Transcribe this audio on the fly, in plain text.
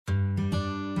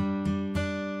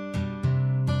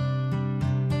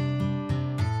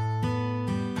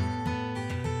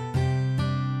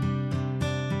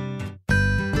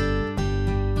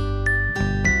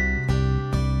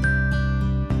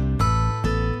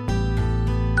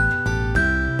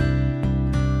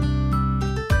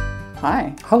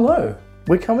Hi. Hello.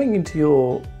 We're coming into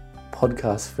your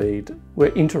podcast feed.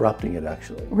 We're interrupting it,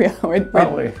 actually.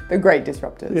 Aren't we? The great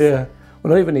disruptors. Yeah.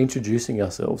 We're not even introducing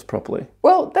ourselves properly.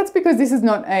 Well, that's because this is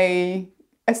not a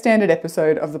standard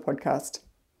episode of the podcast.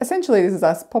 Essentially, this is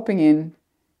us popping in,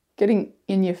 getting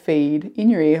in your feed, in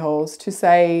your ear holes to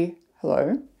say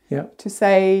hello. Yeah. To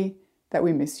say that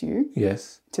we miss you.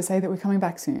 Yes. To say that we're coming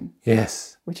back soon.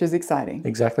 Yes. Which is exciting.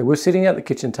 Exactly. We're sitting at the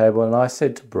kitchen table and I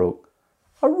said to Brooke,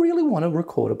 I really want to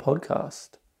record a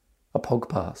podcast. A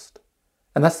podcast.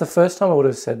 And that's the first time I would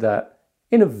have said that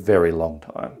in a very long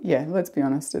time. Yeah, let's be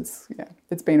honest. It's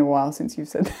been a while since you've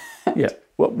said that. Yeah.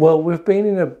 Well, we've been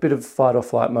in a bit of fight or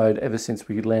flight mode ever since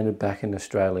we landed back in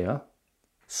Australia,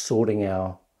 sorting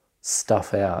our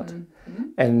stuff out. Mm-hmm.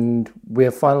 And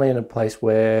we're finally in a place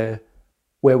where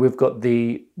we've got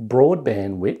the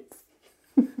broadband width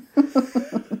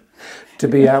to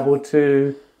be able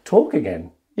to talk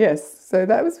again. Yes, so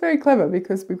that was very clever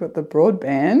because we've got the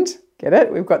broadband, get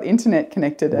it? We've got the internet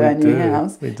connected at our new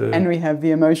house. We do. And we have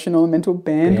the emotional and mental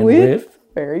bandwidth.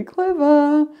 Very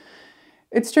clever.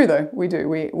 It's true though, we do.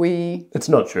 We. It's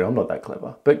not true, I'm not that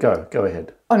clever. But go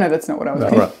ahead. Oh no, that's not what I was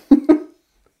saying. Right.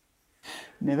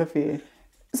 Never fear.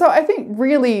 So I think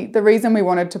really the reason we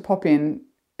wanted to pop in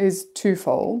is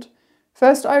twofold.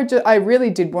 First, I really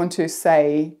did want to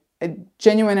say a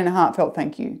genuine and heartfelt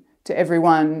thank you to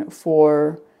everyone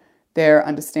for their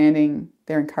understanding,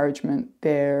 their encouragement,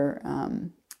 their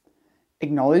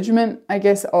acknowledgement, I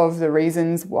guess, of the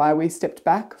reasons why we stepped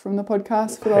back from the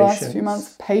podcast for the last few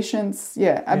months. Patience.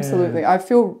 Yeah, absolutely. Yeah. I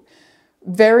feel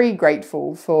very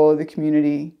grateful for the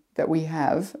community that we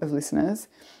have of listeners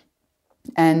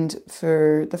and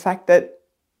for the fact that,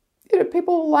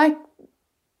 people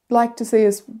like to see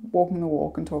us walking the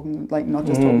walk and talking, like not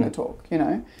just talking the talk,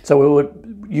 So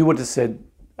you would have said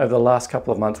over the last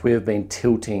couple of months we have been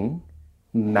tilting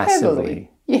massively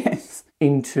yes,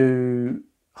 into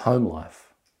home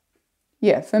life.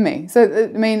 Yeah, for me.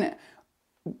 So, I mean,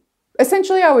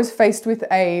 essentially I was faced with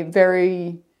a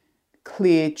very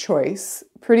clear choice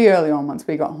pretty early on once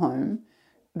we got home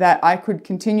that I could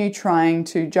continue trying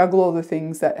to juggle all the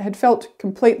things that had felt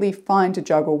completely fine to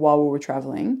juggle while we were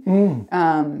traveling,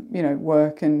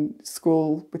 work and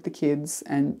school with the kids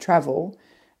and travel,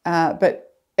 but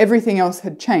everything else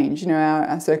had changed.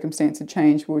 Our circumstance had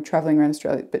changed. We were traveling around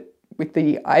Australia, but with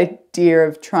the idea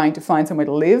of trying to find somewhere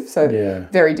to live, so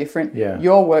very different. Yeah.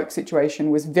 Your work situation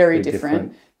was very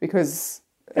different because,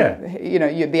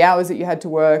 the hours that you had to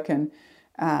work and...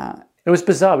 It was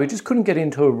bizarre. We just couldn't get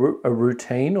into a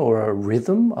routine or a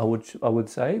rhythm, I would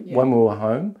say, when we were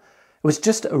home. It was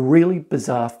just a really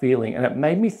bizarre feeling. And it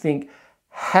made me think,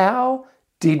 how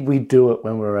did we do it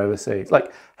when we were overseas?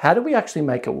 Like, how did we actually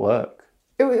make it work?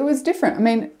 It was different. I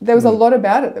mean, there was a lot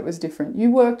about it that was different. You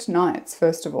worked nights,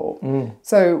 first of all.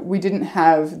 So we didn't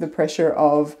have the pressure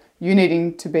of you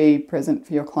needing to be present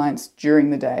for your clients during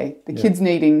the day, the kids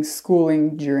needing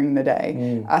schooling during the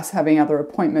day, us having other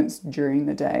appointments during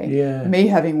the day, me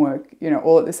having work,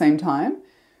 all at the same time.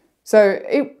 So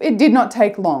it did not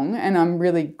take long, and I'm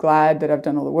really glad that I've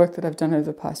done all the work that I've done over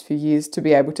the past few years to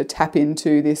be able to tap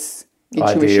into this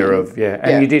intuition. Idea of,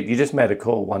 and you did. You just made a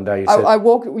call one day. You said,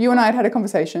 you and I had a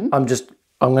conversation. I'm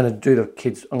going to do the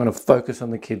kids, I'm going to focus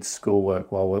on the kids'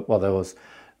 schoolwork while they was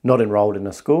not enrolled in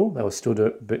a school. They were still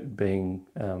doing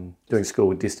school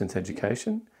with distance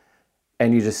education.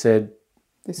 And you just said,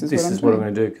 this is what I'm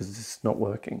going to do because this is not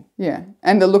working. Yeah.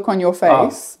 And the look on your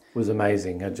face was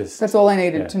amazing. That's all I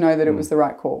needed to know that it was the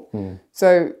right call.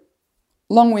 So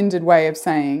long-winded way of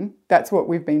saying that's what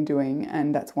we've been doing,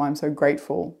 and that's why I'm so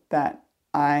grateful that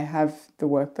I have the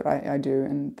work that I do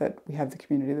and that we have the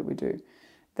community that we do,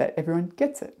 that everyone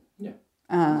gets it. Yeah.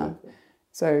 Exactly.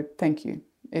 So thank you.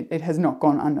 It has not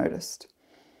gone unnoticed.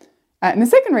 And the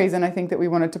second reason I think that we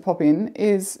wanted to pop in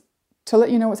is to let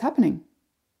you know what's happening.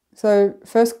 So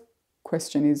first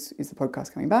question is the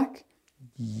podcast coming back?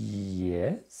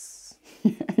 Yes.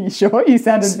 Are you sure? You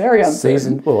sounded very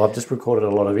uncertain. I've just recorded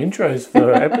a lot of intros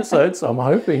for episodes, so I'm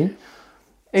hoping.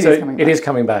 It is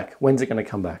coming back. When's it going to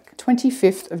come back?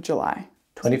 25th of July.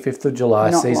 25th of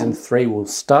July, season 3 will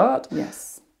start.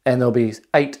 Yes. And there'll be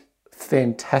 8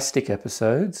 fantastic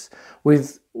episodes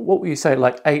with, what would you say,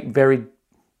 like 8 very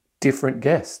different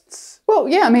guests. Well,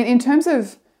 yeah, I mean, in terms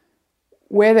of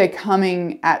where they're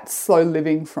coming at slow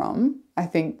living from, I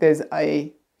think there's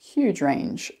a huge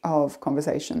range of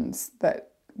conversations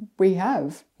that we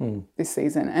have this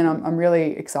season, and I'm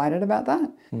really excited about that.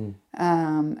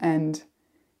 And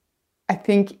I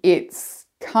think it's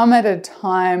come at a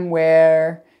time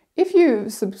where, if you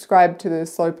subscribe to the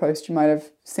Slow Post, you might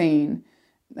have seen,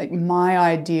 like, my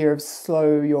idea of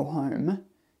slow your home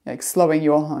like slowing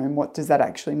your home, what does that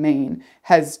actually mean,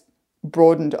 has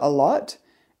broadened a lot.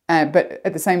 But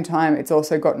at the same time, it's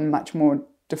also gotten much more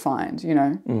defined, you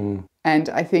know. And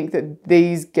I think that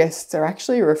these guests are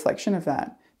actually a reflection of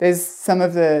that. There's some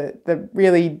of the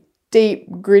really deep,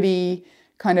 gritty,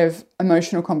 kind of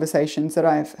emotional conversations that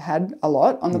I've had a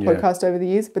lot on the podcast over the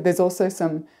years, but there's also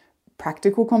some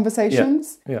practical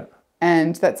conversations. Yeah.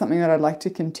 And that's something that I'd like to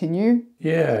continue.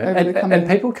 Yeah. And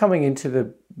people coming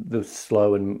into the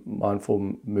slow and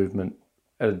mindful movement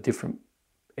at a different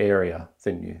area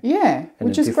than you. Yeah, and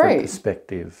which is great.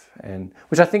 Perspective, and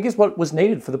which I think is what was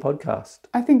needed for the podcast.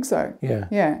 I think so. Yeah.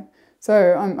 Yeah.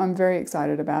 So I'm very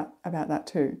excited about that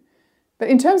too. But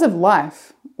in terms of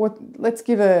life, let's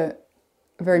give a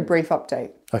very brief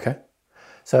update. Okay.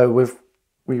 So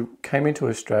we came into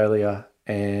Australia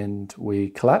and we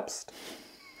collapsed.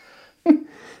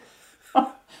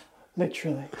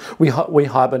 Literally. We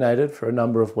hibernated for a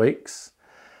number of weeks.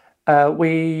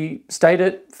 We stayed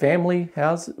at family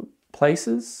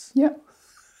places. Yeah,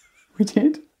 we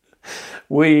did.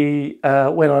 We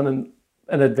went on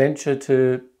an adventure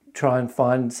to try and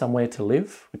find somewhere to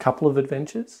live, a couple of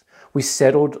adventures. We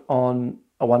settled on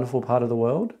a wonderful part of the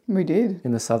world. We did.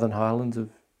 In the Southern Highlands of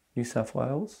New South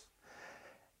Wales.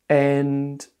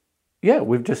 And yeah,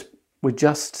 we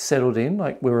just settled in,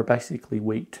 like we were basically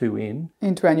week 2 in.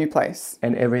 Into our new place.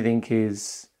 And everything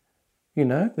is, you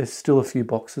know, there's still a few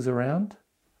boxes around.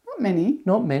 Not many.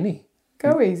 Not many.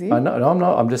 Go easy. I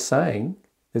know, I'm just saying,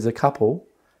 there's a couple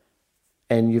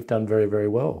and you've done very, very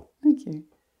well. Thank you.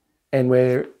 And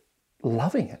we're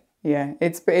loving it. Yeah,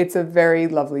 it's a very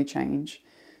lovely change.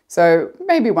 So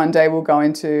maybe one day we'll go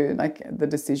into like the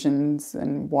decisions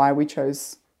and why we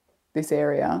chose this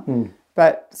area.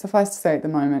 But suffice to say at the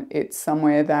moment, it's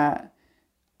somewhere that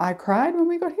I cried when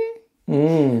we got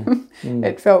here.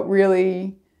 It felt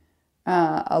really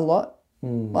a lot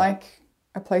like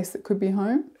a place that could be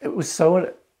home. It was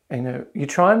so, you know, you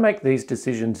try and make these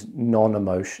decisions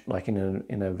non-emotion, like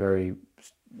in a very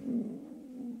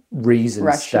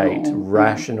reasoned state,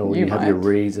 rational. You have your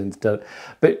reasons, but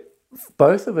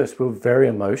both of us were very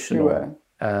emotional. You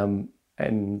were.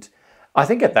 And I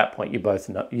think at that point you both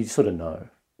know, you sort of know.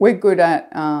 We're good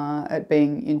at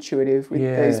being intuitive with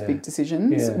those big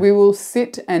decisions. Yeah. We will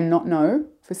sit and not know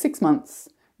for 6 months.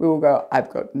 We will go, I've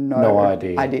got no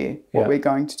idea what we're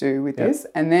going to do with this.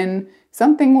 And then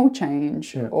something will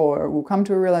change or we'll come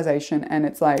to a realization and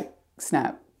it's like,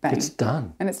 snap, bang. It's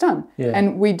done. And it's done. Yeah.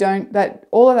 And we don't,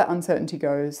 all of that uncertainty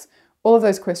goes, all of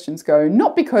those questions go,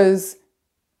 not because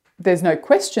there's no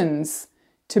questions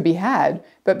to be had,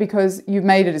 but because you've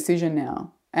made a decision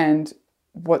now. And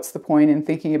what's the point in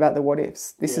thinking about the what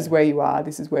ifs? This is where you are,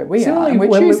 this is where we are, and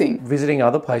we're choosing. We're visiting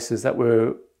other places that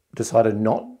were decided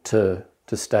not to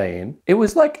stay in, it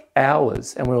was like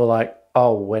hours and we were like,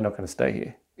 oh, we're not going to stay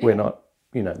here. We're not,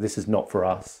 you know, this is not for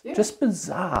us. Just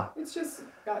bizarre. It's just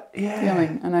gut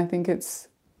feeling, and I think it's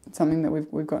something that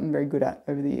we've gotten very good at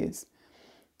over the years.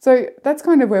 So that's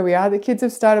kind of where we are. The kids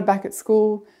have started back at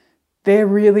school. They're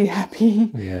really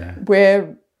happy. Yeah.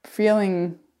 We're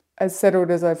feeling as settled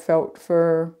as I've felt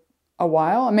for a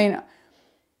while. I mean,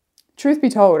 truth be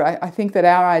told, I think that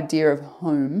our idea of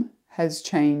home has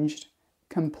changed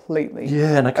completely.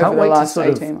 Yeah, and I can't wait to sort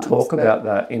of months, talk about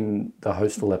that in the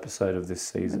Hostful episode of this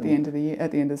season. At the end of the year,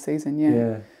 at the end of the season,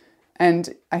 yeah.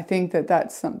 And I think that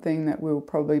that's something that we'll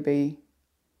probably be,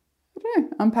 I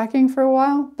don't know, unpacking for a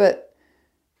while, but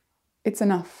it's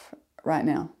enough right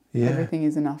now. Yeah. Everything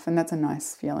is enough, and that's a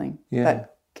nice feeling,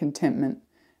 that contentment.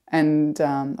 And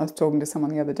I was talking to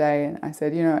someone the other day and I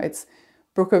said, you know,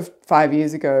 Brooke of 5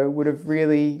 years ago would have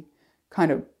really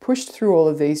kind of pushed through all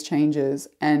of these changes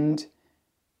and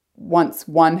once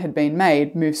one had been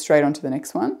made, moved straight on to the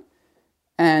next one.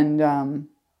 And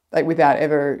like without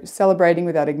ever celebrating,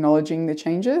 without acknowledging the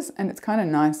changes. And it's kind of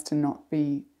nice to not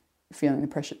be feeling the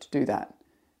pressure to do that.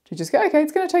 To just go, okay,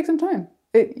 it's going to take some time.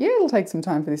 It'll take some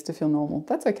time for this to feel normal.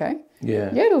 That's okay.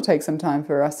 Yeah, it'll take some time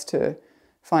for us to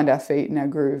find our feet and our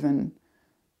groove and,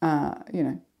 you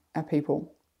know, our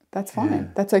people. That's fine. Yeah.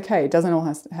 That's okay. It doesn't all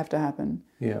have to happen,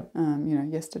 you know,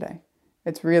 yesterday.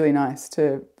 It's really nice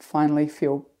to finally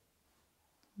feel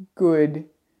good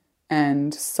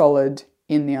and solid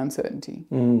in the uncertainty.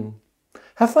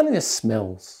 How funny are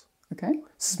smells. Okay.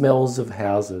 Smells of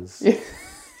houses.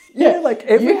 Yeah, like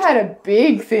you had a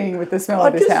big thing with the smell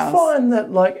of this house. I just find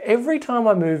that like every time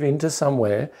I move into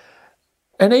somewhere,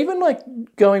 and even like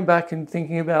going back and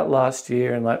thinking about last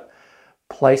year and like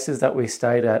places that we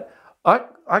stayed at,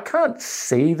 I can't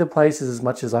see the places as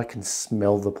much as I can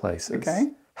smell the places.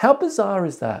 Okay. How bizarre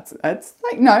is that? It's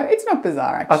like, no, it's not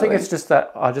bizarre actually. I think it's just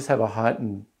that I just have a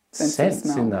heightened sense of sense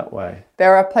smell. in that way.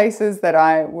 There are places that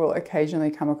I will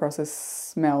occasionally come across a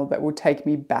smell that will take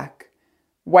me back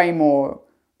way more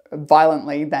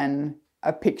violently than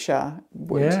a picture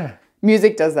would. Yeah.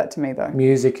 Music does that to me though.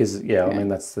 Music is, I mean,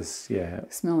 that's this,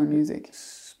 Smell and music.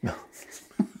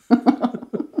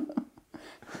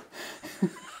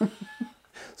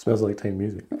 Smells like teen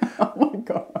music. Oh my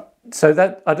God. So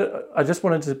that, I just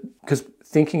wanted to, because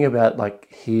thinking about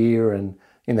like here and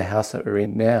in the house that we're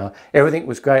in now, everything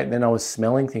was great. And then I was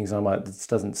smelling things and I'm like, this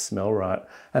doesn't smell right.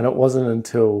 And it wasn't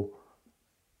until,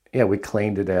 we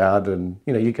cleaned it out and,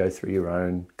 you go through your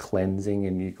own cleansing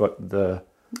and you got a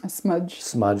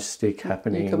smudge stick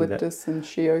happening. Eucalyptus and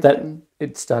sheoak. That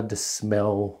it started to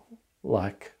smell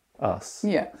like us.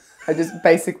 Yeah. I just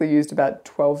basically used about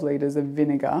 12 litres of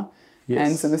vinegar Yes.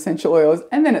 and some essential oils,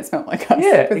 and then it smelled like us.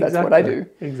 Yeah, because that's what I do.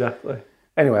 Exactly.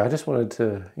 Anyway, I just wanted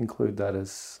to include that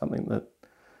as something that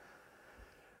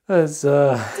has...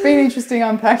 It's been interesting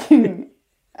unpacking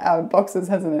our boxes,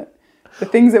 hasn't it? The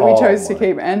things that we chose to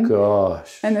keep and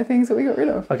the things that we got rid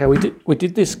of. Okay, we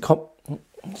did this...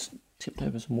 tipped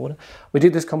over some water. We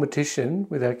did this competition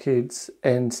with our kids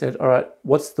and said, all right,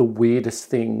 what's the weirdest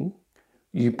thing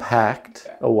you packed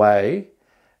away?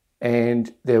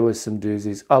 And there was some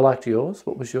doozies. I liked yours.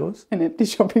 What was yours? An empty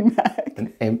shopping bag.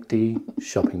 An empty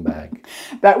shopping bag.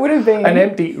 That would have been... An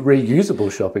empty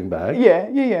reusable shopping bag.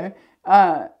 Yeah.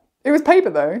 It was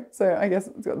paper though, so I guess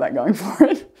it's got that going for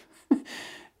it.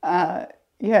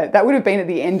 That would have been at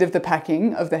the end of the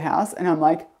packing of the house, and I'm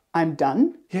like, I'm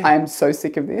done. Yeah. I am so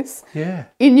sick of this. Yeah.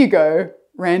 In you go,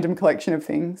 random collection of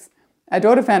things. Our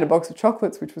daughter found a box of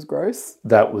chocolates, which was gross.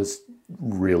 That was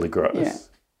really gross. Yeah.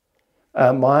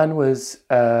 Mine was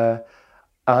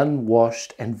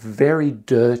unwashed and very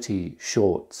dirty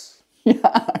shorts.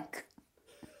 Yuck.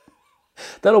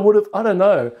 That I would have, I don't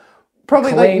know,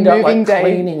 Probably like moving day.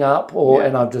 Cleaning up,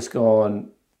 and I've just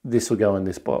gone, this will go in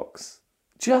this box.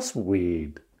 Just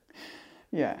weird.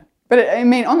 Yeah. But I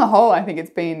mean, on the whole, I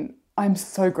think I'm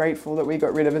so grateful that we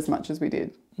got rid of as much as we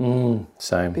did.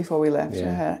 Same. Before we left,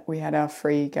 we had our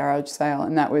free garage sale,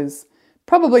 and that was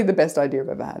probably the best idea I've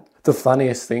ever had. The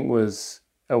funniest thing was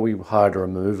we hired a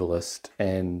removalist,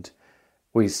 and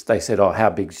they said, "Oh, how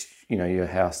big's your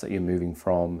house that you're moving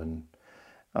from?" And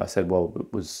I said, "Well,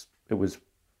 it was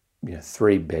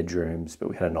 3 bedrooms, but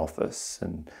we had an office."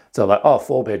 And so like, "Oh,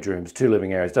 4 bedrooms, 2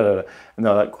 living areas, da, da, da." And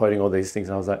they're like quoting all these things,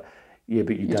 and I was like, "Yeah,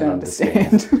 but you don't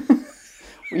understand."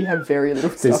 We have very little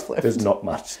stuff left. There's not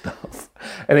much stuff.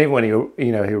 And even when he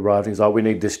arrived, he was like, "We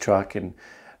need this truck," and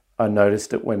I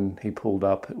noticed it when he pulled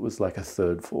up, it was like a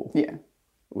third full. Yeah.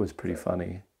 It was pretty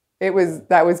funny.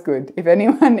 That was good. If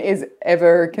anyone is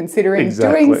ever considering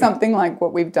doing something like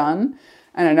what we've done,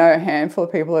 and I know a handful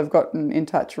of people have gotten in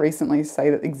touch recently to say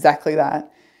exactly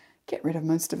that, get rid of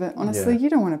most of it. Honestly, you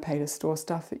don't want to pay to store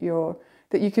stuff that you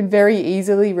can very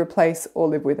easily replace or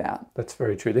live without. That's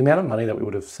very true. The amount of money that we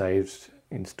would have saved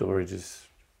in storage is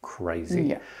crazy.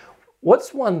 Yeah.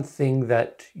 What's one thing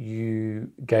that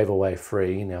you gave away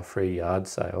free in our free yard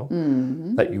sale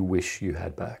that you wish you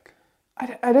had back?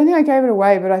 I don't think I gave it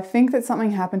away, but I think that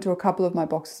something happened to a couple of my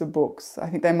boxes of books. I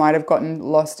think they might have gotten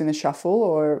lost in the shuffle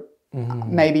or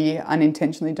maybe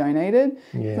unintentionally donated.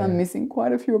 Yeah. I'm missing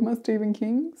quite a few of my Stephen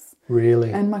Kings.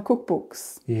 Really? And my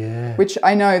cookbooks. Yeah. Which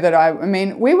I know that I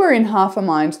mean, we were in half a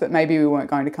mind that maybe we weren't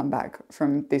going to come back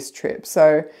from this trip.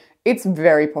 So it's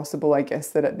very possible, I guess,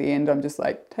 that at the end I'm just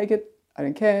like, take it, I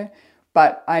don't care.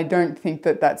 But I don't think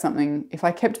that that's something, if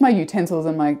I kept my utensils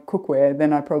and my cookware,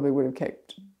 then I probably would have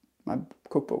kept my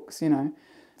cookbooks,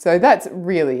 So that's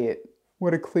really it.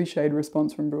 What a cliched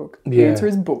response from Brooke. Yeah. The answer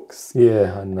is books.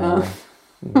 Yeah, I know.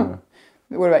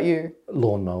 What about you?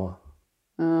 Lawnmower.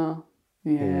 Oh,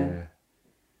 yeah.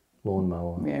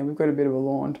 Lawnmower. Yeah, we've got a bit of a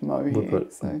lawn to mow here. We've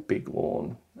got a big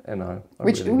lawn. And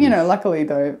which, really luckily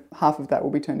though, half of that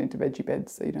will be turned into veggie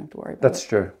beds, so you don't have to worry about it. That's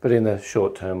true. But in the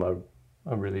short term, I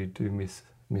really do miss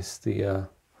the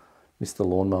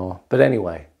lawnmower. But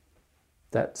anyway,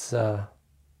 that's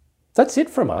it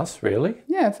from us, really.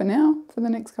 Yeah, for now, for the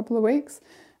next couple of weeks.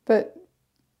 But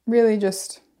really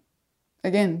just,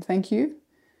 again, thank you.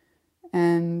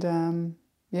 And I'm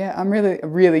really,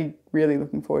 really, really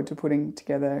looking forward to putting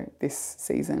together this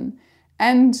season.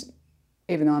 And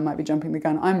even though I might be jumping the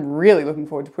gun, I'm really looking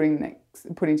forward to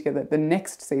putting together the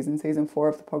next season, season 4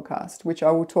 of the podcast, which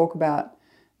I will talk about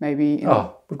maybe in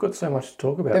we've got so much to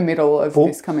talk about. The middle of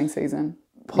this coming season.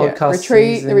 Podcast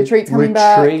season, the retreat's coming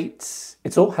back.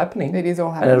 It's all happening. It is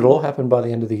all happening. And it'll all happen by the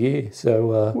end of the year.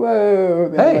 So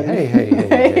whoa.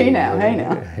 Hey now.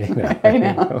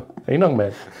 Hey now,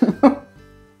 man.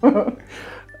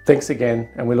 Thanks again,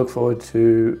 and we look forward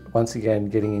to once again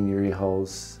getting in your ear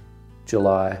holes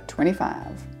July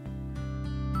 25.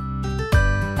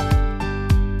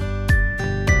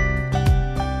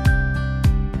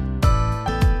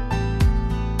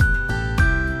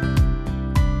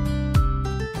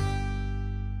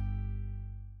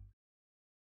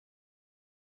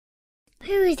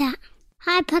 Who is that?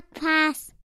 Hi,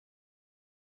 Podcast.